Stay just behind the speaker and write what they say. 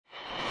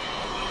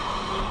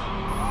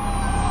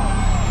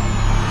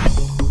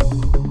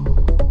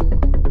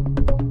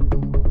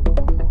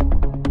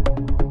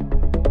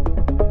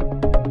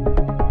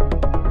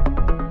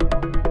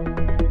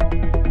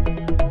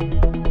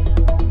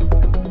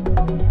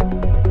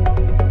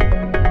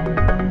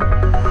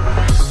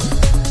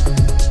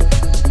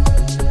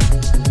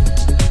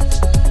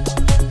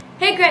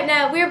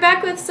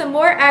with some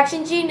more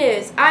Action G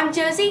news. I'm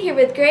Josie here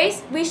with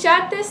Grace. We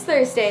shot this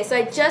Thursday, so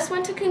I just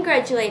want to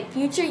congratulate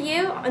future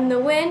you on the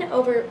win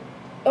over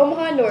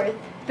Omaha North.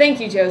 Thank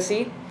you,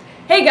 Josie.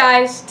 Hey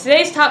guys,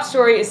 today's top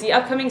story is the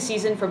upcoming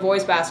season for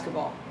boys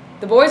basketball.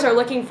 The boys are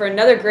looking for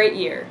another great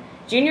year.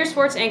 Junior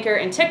sports anchor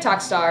and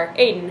TikTok star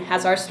Aiden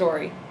has our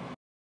story.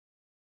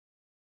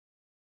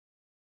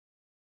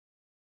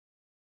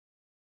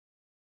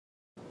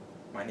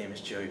 My name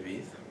is Joey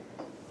Beath.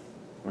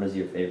 What is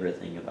your favorite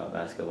thing about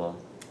basketball?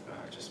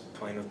 Just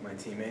playing with my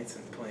teammates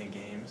and playing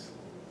games.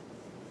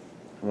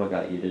 What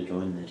got you to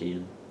join the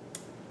team?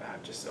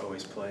 I've just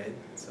always played,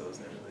 so it was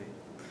never really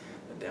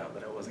a doubt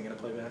that I wasn't going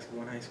to play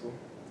basketball in high school.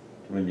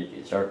 When did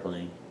you start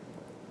playing?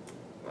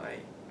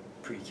 Like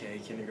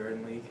pre-K,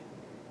 kindergarten league.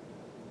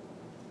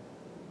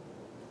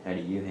 How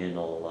do you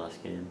handle a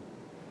lost game?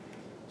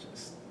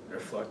 Just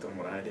reflect on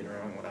what I did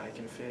wrong, what I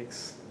can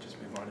fix, just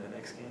move on to the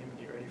next game and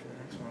get ready for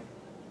the next one.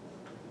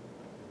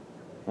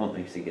 What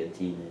makes a good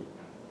teammate?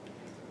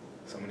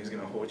 Someone who's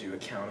going to hold you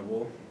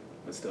accountable,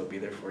 but still be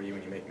there for you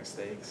when you make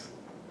mistakes.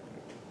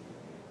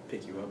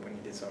 Pick you up when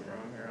you did something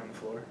wrong or on the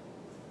floor.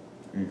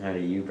 And how do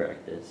you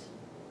practice?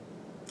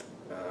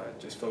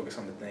 Just focus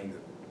on the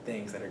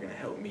things that are going to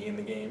help me in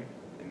the game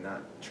and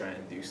not try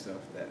and do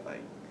stuff that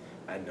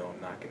I know I'm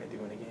not going to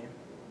do in a game.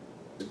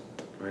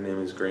 My name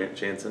is Grant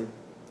Jansen.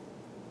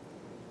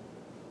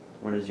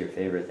 What is your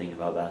favorite thing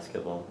about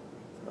basketball?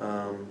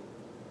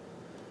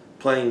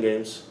 Playing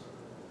games.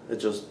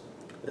 It's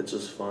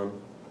just fun.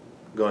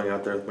 Going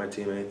out there with my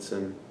teammates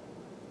and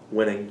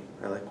winning.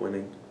 I like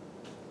winning.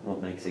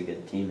 What makes a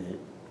good teammate?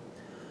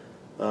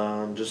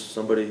 Just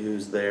somebody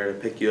who's there to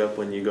pick you up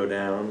when you go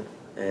down,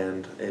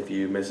 and if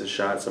you miss a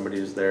shot, somebody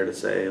who's there to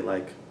say,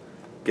 like,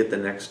 get the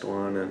next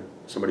one, and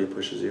somebody who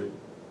pushes you.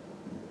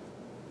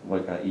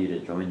 What got you to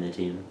join the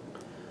team?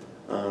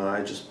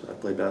 I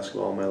played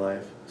basketball all my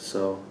life,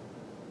 so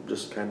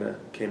just kind of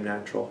came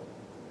natural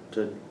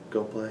to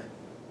go play.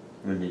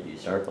 When did you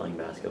start playing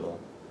basketball?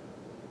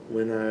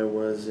 When I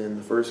was in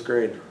the first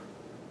grade.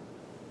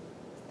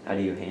 How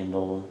do you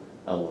handle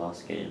a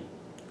lost game?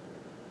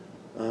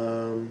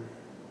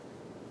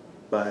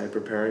 By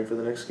preparing for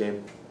the next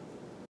game.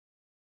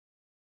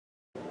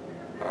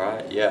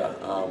 Alright, yeah,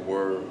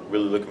 we're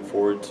really looking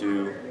forward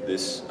to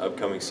this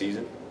upcoming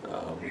season.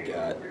 We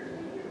got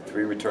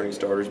 3 returning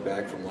starters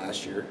back from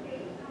last year.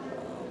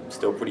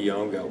 Still pretty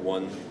young, got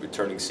 1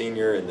 returning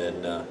senior and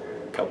then a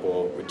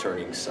couple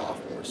returning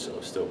sophomores,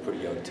 so still a pretty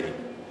young team.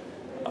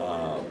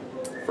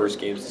 First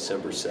game's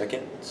December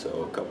 2nd,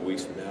 so a couple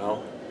weeks from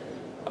now.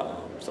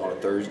 It's on a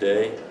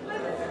Thursday,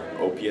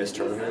 OPS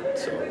tournament,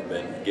 so we've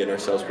been getting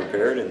ourselves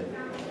prepared and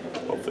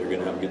hopefully we're going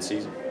to have a good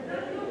season.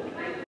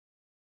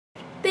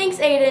 Thanks,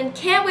 Aiden.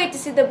 Can't wait to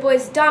see the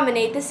boys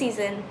dominate the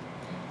season.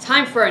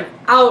 Time for an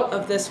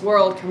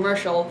out-of-this-world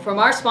commercial from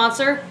our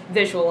sponsor,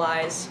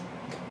 Visualize.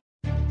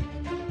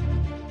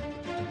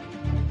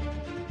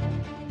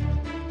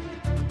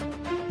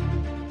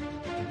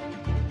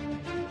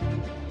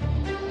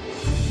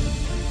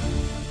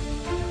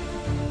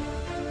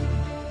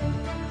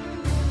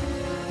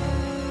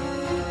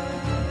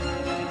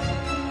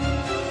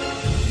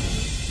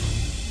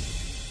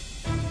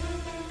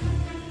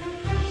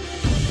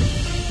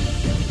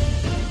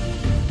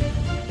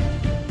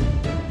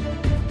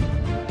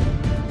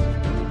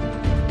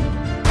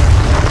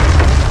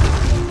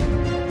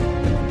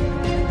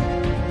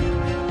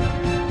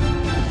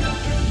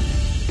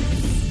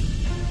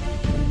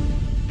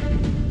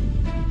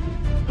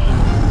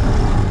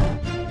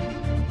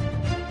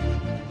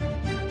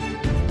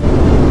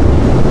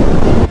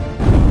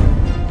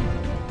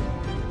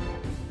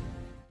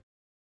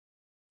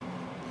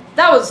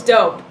 That was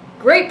dope.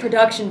 Great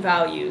production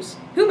values.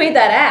 Who made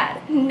that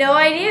ad? No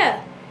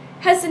idea.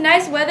 Has the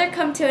nice weather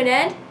come to an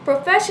end?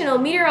 Professional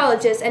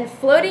meteorologist and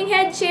floating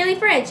head Shaylee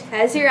French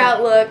has your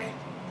outlook.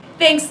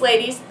 Thanks,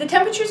 ladies. The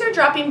temperatures are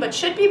dropping but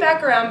should be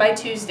back around by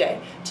Tuesday.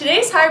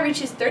 Today's high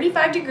reaches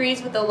 35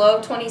 degrees with a low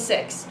of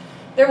 26.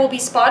 There will be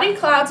spotty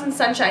clouds and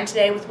sunshine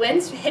today with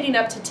winds hitting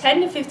up to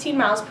 10 to 15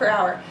 miles per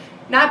hour.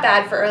 Not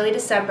bad for early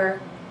December.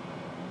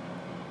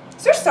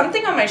 Is there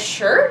something on my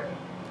shirt?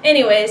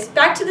 Anyways,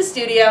 back to the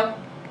studio.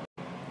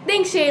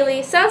 Thanks,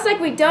 Shaylee. Sounds like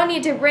we don't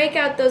need to break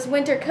out those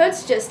winter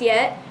coats just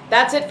yet.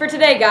 That's it for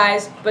today,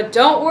 guys. But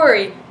don't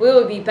worry, we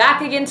will be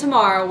back again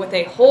tomorrow with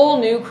a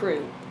whole new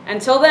crew.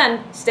 Until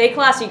then, stay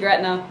classy,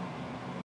 Gretna.